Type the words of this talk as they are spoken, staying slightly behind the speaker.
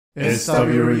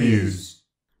SW Reviews.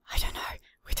 I don't know.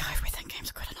 We dive within games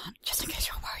are good or not, just in case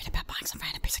you're worried about buying some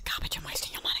random piece of garbage and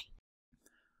wasting your money.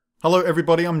 Hello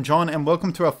everybody, I'm John and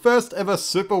welcome to our first ever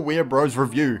Super Weird Bros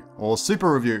review, or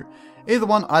Super Review. Either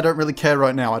one, I don't really care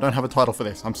right now, I don't have a title for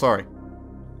this, I'm sorry.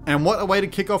 And what a way to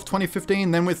kick off 2015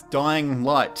 than with Dying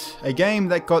Light, a game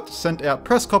that got sent out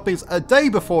press copies a day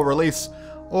before release,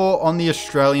 or on the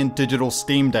Australian digital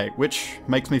Steam date, which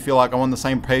makes me feel like I'm on the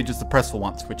same page as the press for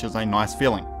once, which is a nice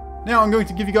feeling. Now I'm going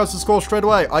to give you guys the score straight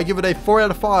away. I give it a 4 out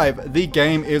of 5. The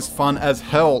game is fun as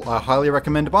hell. I highly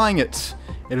recommend buying it.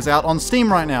 It is out on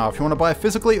Steam right now. If you want to buy it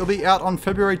physically, it'll be out on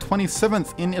February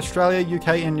 27th in Australia, UK,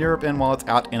 and Europe, and while it's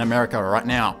out in America right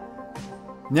now.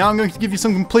 Now I'm going to give you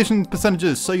some completion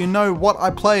percentages so you know what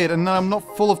I played and that I'm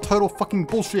not full of total fucking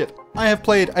bullshit. I have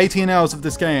played 18 hours of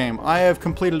this game. I have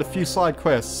completed a few side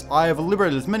quests. I have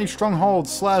liberated as many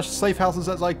strongholds / safe houses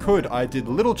as I could. I did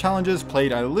little challenges,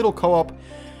 played a little co-op,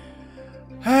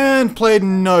 and played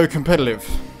no competitive.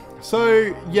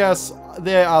 So yes,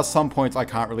 there are some points I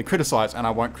can't really criticize, and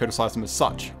I won't criticize them as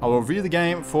such. I will review the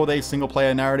game for the single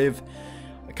player narrative.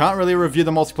 I can't really review the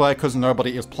multiplayer because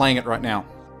nobody is playing it right now.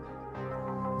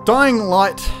 Dying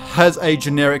Light has a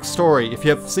generic story. If you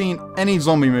have seen any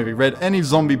zombie movie, read any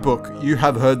zombie book, you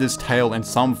have heard this tale in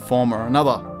some form or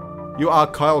another. You are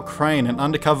Kyle Crane, an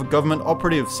undercover government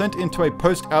operative sent into a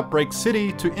post-outbreak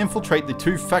city to infiltrate the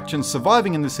two factions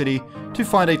surviving in the city to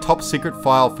find a top secret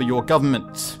file for your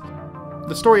government.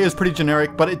 The story is pretty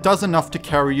generic, but it does enough to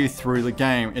carry you through the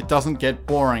game. It doesn't get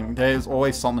boring, there's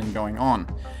always something going on.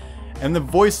 And the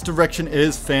voice direction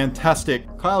is fantastic.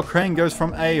 Kyle Crane goes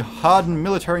from a hardened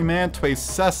military man to a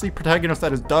sassy protagonist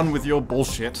that is done with your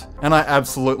bullshit. And I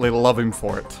absolutely love him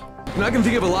for it. And I can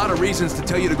think of a lot of reasons to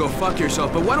tell you to go fuck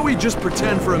yourself, but why don't we just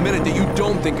pretend for a minute that you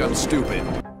don't think I'm stupid?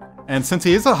 And since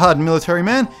he is a hardened military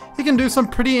man, he can do some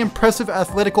pretty impressive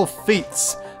athletical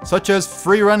feats, such as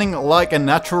free running like a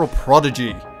natural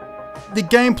prodigy. The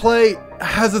gameplay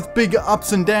has its big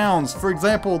ups and downs. For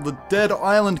example, the Dead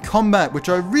Island combat, which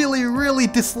I really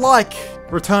dislike,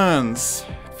 returns.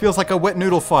 It feels like a wet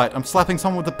noodle fight. I'm slapping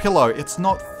someone with a pillow. It's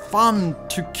not fun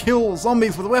to kill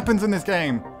zombies with weapons in this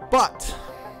game. But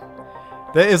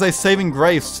there is a saving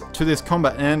grace to this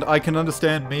combat, and I can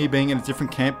understand me being in a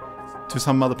different camp to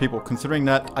some other people, considering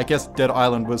that I guess Dead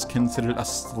Island was considered a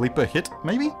sleeper hit,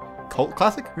 maybe? Cult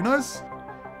classic? Who knows?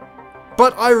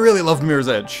 But I really loved Mirror's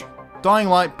Edge. Dying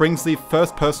Light brings the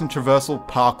first-person traversal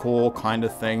parkour kind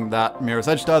of thing that Mirror's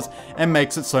Edge does and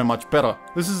makes it so much better.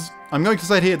 I'm going to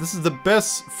say it here, this is the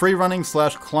best free-running /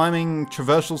 climbing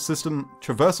traversal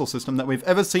system that we've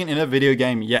ever seen in a video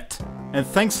game yet. And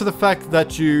thanks to the fact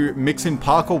that you mix in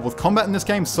parkour with combat in this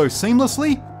game so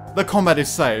seamlessly, the combat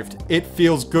is saved. It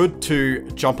feels good to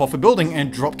jump off a building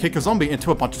and drop kick a zombie into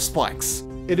a bunch of spikes.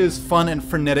 It is fun and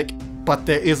frenetic, but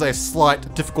there is a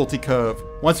slight difficulty curve.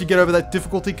 Once you get over that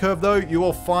difficulty curve though, you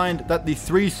will find that the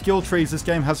 3 skill trees this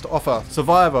game has to offer.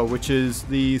 Survivor, which is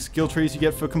the skill trees you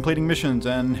get for completing missions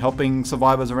and helping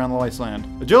survivors around the wasteland.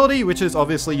 Agility, which is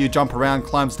obviously you jump around,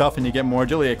 climb stuff and you get more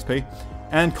agility XP.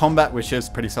 And combat, which is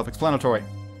pretty self-explanatory.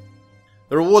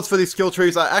 The rewards for these skill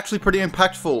trees are actually pretty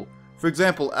impactful. For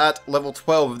example, at level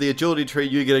 12 of the agility tree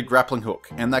you get a grappling hook,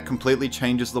 and that completely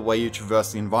changes the way you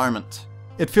traverse the environment.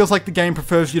 It feels like the game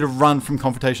prefers you to run from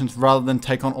confrontations rather than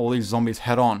take on all these zombies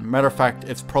head on. Matter of fact,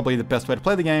 it's probably the best way to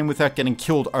play the game without getting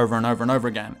killed over and over and over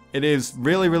again. It is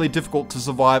really difficult to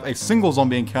survive a single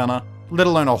zombie encounter, let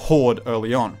alone a horde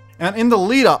early on. And in the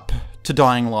lead up to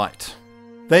Dying Light,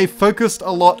 they focused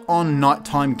a lot on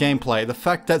nighttime gameplay. The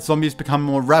fact that zombies become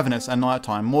more ravenous at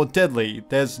nighttime, more deadly,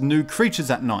 there's new creatures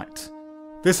at night.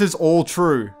 This is all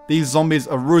true. These zombies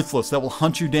are ruthless. They will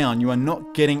hunt you down. You are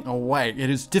not getting away. It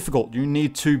is difficult. You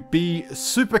need to be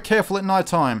super careful at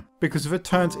nighttime, because if it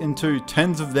turns into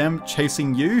tens of them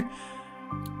chasing you,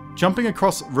 jumping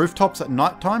across rooftops at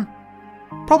nighttime,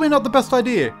 probably not the best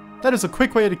idea. That is a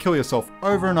quick way to kill yourself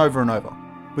over and over and over.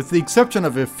 With the exception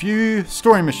of a few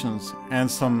story missions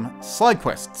and some side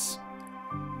quests,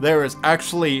 there is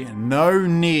actually no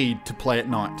need to play at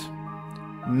night.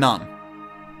 None.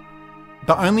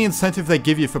 The only incentive they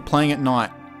give you for playing at night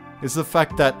is the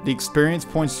fact that the experience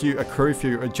points you accrue for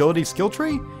your agility skill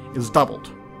tree is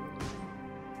doubled.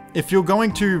 If you're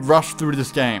going to rush through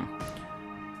this game,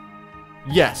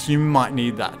 yes, you might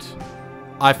need that.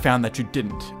 I found that you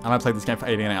didn't, and I played this game for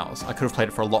 18 hours. I could have played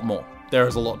it for a lot more. There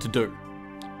is a lot to do.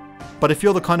 But if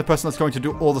you're the kind of person that's going to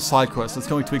do all the side quests, that's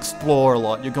going to explore a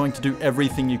lot, you're going to do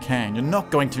everything you can, you're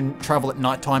not going to travel at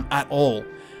nighttime at all.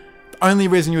 The only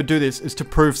reason you would do this is to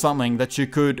prove something, that you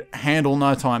could handle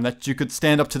nighttime, that you could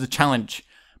stand up to the challenge.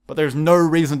 But there's no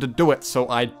reason to do it, so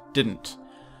I didn't.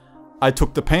 I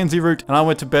took the pansy route and I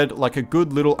went to bed like a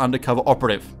good little undercover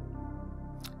operative.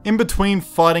 In between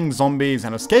fighting zombies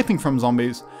and escaping from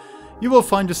zombies, you will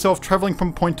find yourself traveling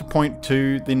from point to point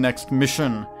to the next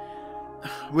mission.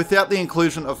 Without the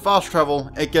inclusion of fast travel,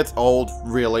 it gets old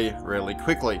really, really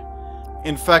quickly.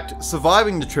 In fact,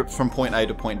 surviving the trips from point A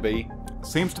to point B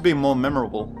seems to be more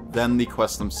memorable than the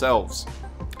quests themselves.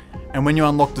 And when you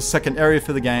unlock the second area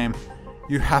for the game,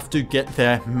 you have to get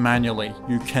there manually.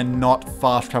 You cannot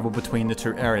fast travel between the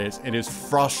two areas. It is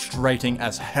frustrating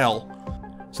as hell.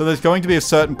 So there's going to be a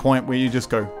certain point where you just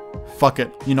go, fuck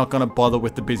it, you're not going to bother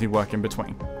with the busy work in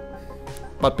between.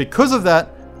 But because of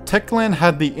that, Techland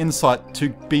had the insight to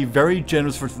be very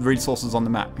generous with resources on the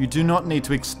map. You do not need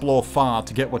to explore far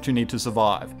to get what you need to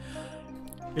survive.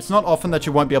 It's not often that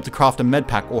you won't be able to craft a med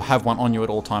pack or have one on you at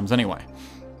all times anyway.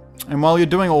 And while you're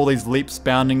doing all these leaps,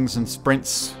 boundings and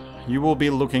sprints, you will be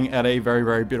looking at a very,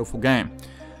 very beautiful game.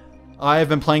 I have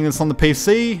been playing this on the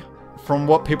PC. From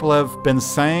what people have been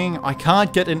saying, I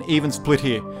can't get an even split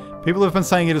here. People have been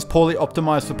saying it is poorly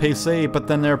optimized for PC, but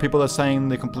then there are people that are saying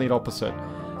the complete opposite.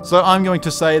 So I'm going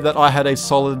to say that I had a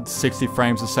solid 60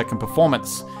 frames a second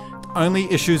performance. The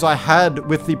only issues I had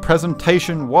with the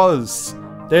presentation was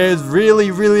there's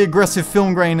really, really aggressive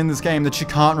film grain in this game that you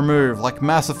can't remove, like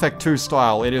Mass Effect 2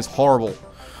 style. It is horrible.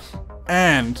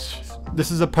 And this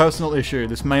is a personal issue.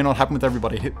 This may not happen with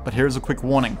everybody, but here's a quick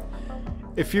warning.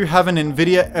 If you have an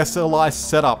NVIDIA SLI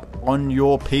setup on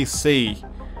your PC,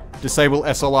 disable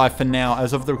SLI for now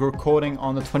as of the recording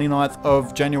on the 29th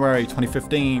of January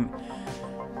 2015.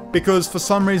 Because for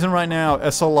some reason right now,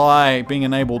 SLI being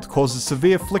enabled causes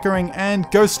severe flickering and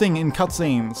ghosting in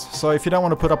cutscenes. So if you don't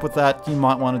want to put up with that, you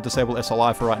might want to disable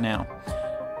SLI for right now.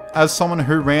 As someone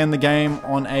who ran the game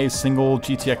on a single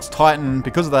GTX Titan,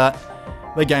 because of that,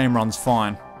 the game runs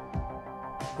fine.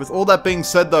 With all that being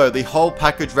said though, the whole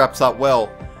package wraps up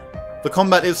well. The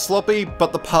combat is sloppy,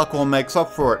 but the parkour makes up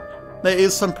for it. There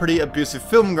is some pretty abusive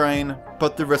film grain,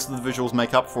 but the rest of the visuals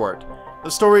make up for it.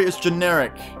 The story is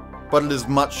generic, but it is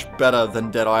much better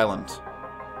than Dead Island.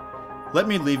 Let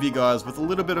me leave you guys with a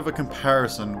little bit of a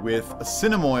comparison with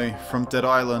Sinamoi from Dead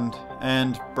Island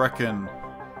and Brecken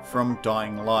from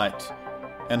Dying Light.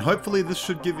 And hopefully this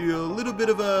should give you a little bit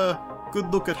of a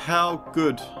good look at how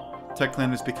good Techland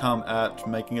has become at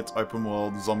making its open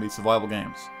world zombie survival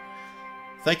games.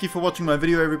 Thank you for watching my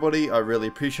video everybody, I really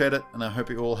appreciate it, and I hope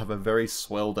you all have a very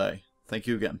swell day. Thank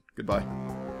you again, goodbye.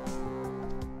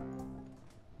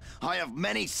 I have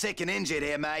many sick and injured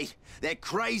here, mate. They're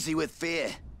crazy with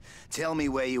fear. Tell me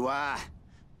where you are.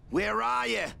 Where are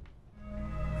you?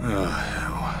 Oh,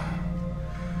 hell.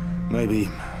 Maybe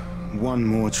one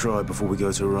more try before we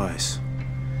go to Rice.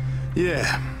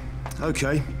 Yeah,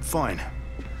 okay, fine.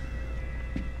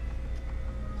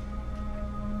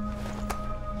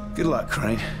 Good luck,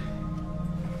 Crane.